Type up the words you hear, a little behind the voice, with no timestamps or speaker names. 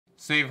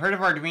So you've heard of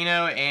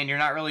Arduino and you're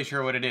not really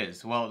sure what it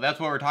is. Well, that's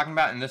what we're talking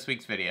about in this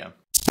week's video.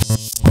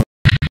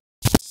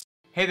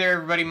 Hey there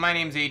everybody, my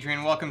name's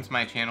Adrian, welcome to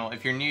my channel.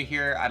 If you're new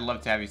here, I'd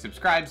love to have you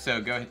subscribe,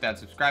 so go hit that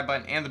subscribe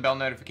button and the bell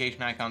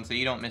notification icon so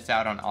you don't miss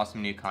out on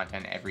awesome new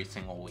content every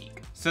single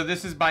week. So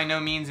this is by no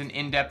means an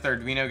in-depth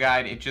Arduino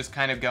guide, it's just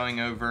kind of going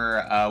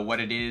over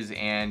what it is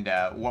and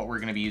what we're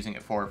going to be using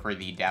it for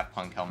the Daft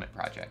Punk Helmet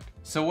project.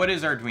 So what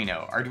is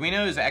Arduino?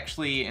 Arduino is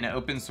actually an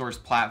open source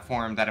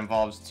platform that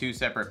involves two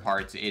separate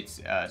parts. It's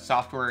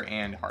software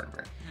and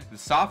hardware. The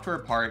software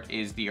part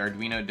is the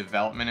Arduino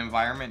development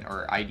environment,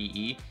 or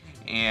IDE,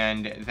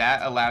 and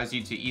that allows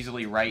you to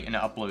easily write and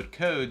upload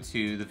code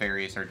to the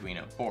various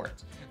Arduino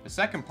boards. The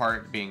second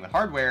part, being the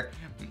hardware,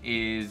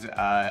 is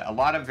a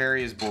lot of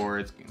various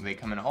boards. They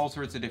come in all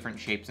sorts of different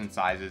shapes and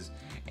sizes,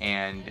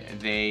 and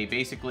they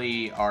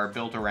basically are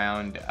built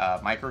around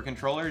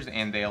microcontrollers,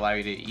 and they allow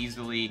you to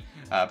easily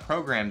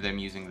program them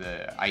using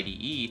the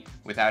IDE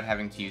without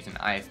having to use an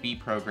ISB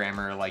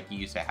programmer like you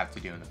used to have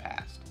to do in the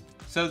past.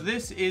 So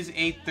this is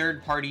a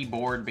third-party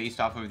board based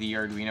off of the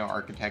Arduino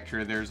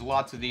architecture. There's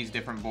lots of these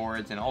different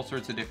boards and all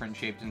sorts of different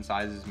shapes and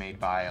sizes made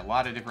by a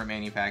lot of different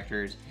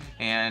manufacturers,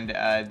 and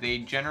they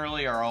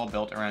generally are all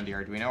built around the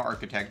Arduino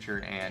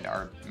architecture and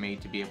are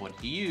made to be able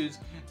to use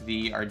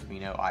the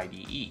Arduino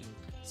IDE.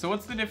 So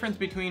what's the difference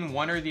between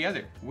one or the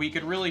other? We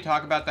could really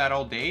talk about that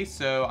all day,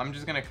 so I'm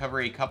just going to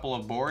cover a couple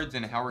of boards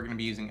and how we're going to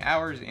be using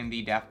ours in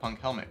the Daft Punk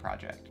Helmet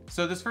project.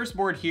 So this first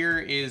board here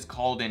is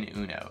called an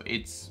Uno.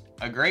 It's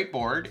a great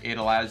board. It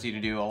allows you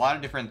to do a lot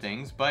of different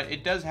things, but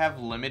it does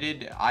have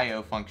limited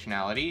I/O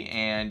functionality,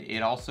 and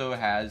it also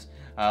has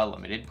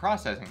limited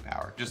processing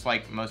power, just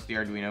like most of the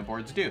Arduino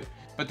boards do.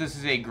 But this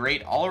is a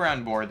great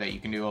all-around board that you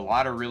can do a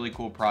lot of really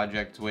cool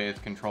projects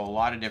with, control a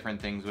lot of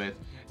different things with,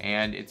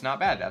 and it's not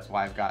bad. That's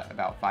why I've got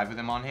about 5 of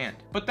them on hand.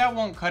 But that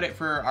won't cut it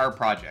for our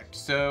project.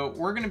 So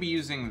we're going to be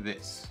using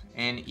this,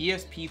 an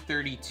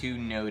ESP32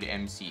 node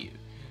MCU.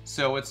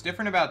 So what's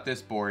different about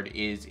this board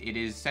is it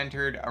is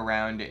centered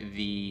around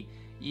the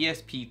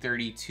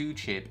ESP32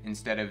 chip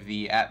instead of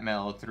the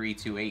Atmel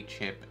 328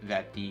 chip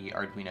that the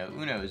Arduino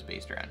Uno is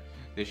based around.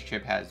 This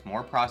chip has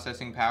more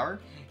processing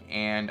power,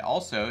 and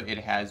also it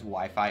has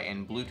Wi-Fi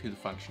and Bluetooth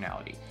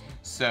functionality.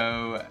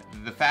 So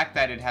the fact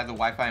that it had the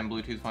Wi-Fi and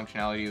Bluetooth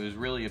functionality was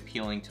really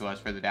appealing to us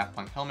for the Daft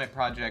Punk Helmet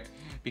project,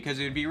 because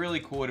it would be really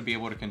cool to be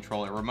able to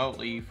control it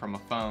remotely from a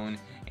phone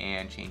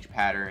and change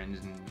patterns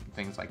and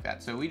things like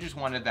that. So we just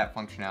wanted that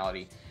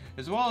functionality,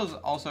 as well as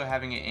also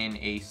having it in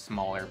a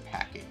smaller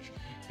package,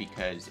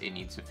 because it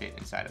needs to fit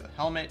inside of the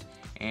helmet,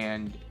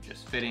 and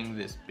just fitting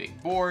this big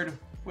board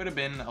would have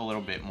been a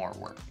little bit more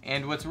work.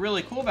 And what's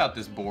really cool about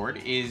this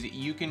board is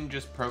you can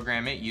just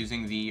program it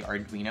using the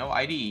Arduino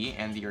IDE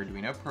and the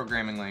Arduino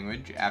programming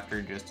language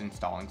after just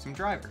installing some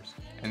drivers.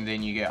 And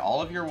then you get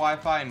all of your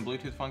Wi-Fi and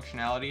Bluetooth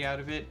functionality out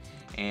of it,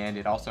 and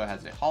it also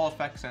has a Hall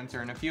effect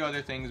sensor and a few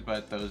other things,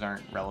 but those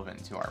aren't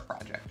relevant to our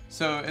project.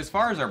 So as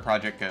far as our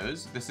project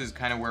goes, this is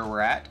kind of where we're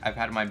at. I've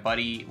had my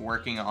buddy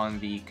working on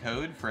the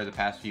code for the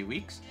past few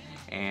weeks,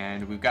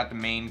 and we've got the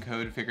main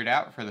code figured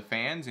out for the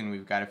fans, and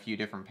we've got a few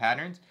different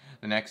patterns.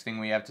 The next thing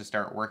we have to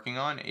start working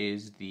on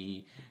is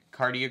the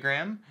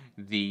cardiogram,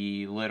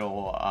 the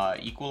little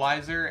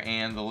equalizer,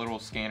 and the little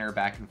scanner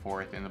back and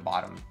forth in the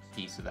bottom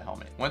piece of the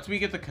helmet. Once we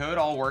get the code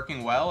all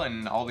working well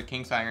and all the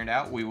kinks ironed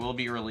out, we will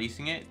be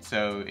releasing it,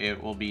 so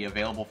it will be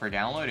available for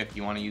download if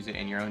you want to use it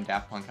in your own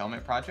Daft Punk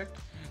Helmet project.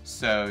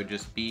 So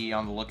just be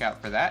on the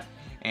lookout for that.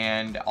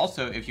 And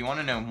also, if you want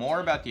to know more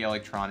about the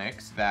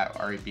electronics that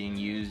are being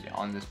used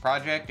on this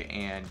project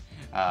and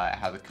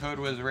how the code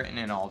was written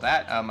and all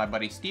that, my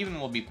buddy Steven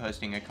will be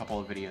posting a couple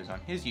of videos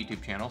on his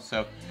YouTube channel,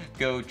 so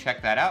go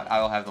check that out.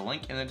 I will have the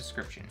link in the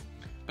description.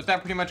 But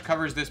that pretty much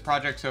covers this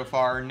project so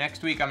far.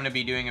 Next week I'm going to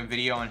be doing a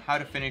video on how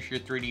to finish your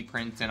 3D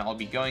prints, and I'll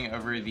be going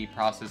over the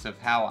process of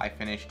how I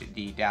finished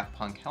the Daft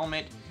Punk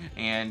helmet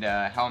and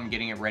how I'm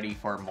getting it ready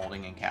for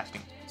molding and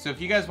casting. So if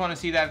you guys want to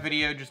see that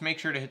video, just make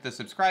sure to hit the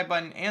subscribe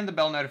button and the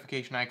bell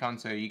notification icon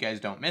so you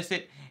guys don't miss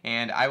it,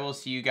 and I will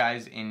see you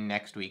guys in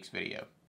next week's video.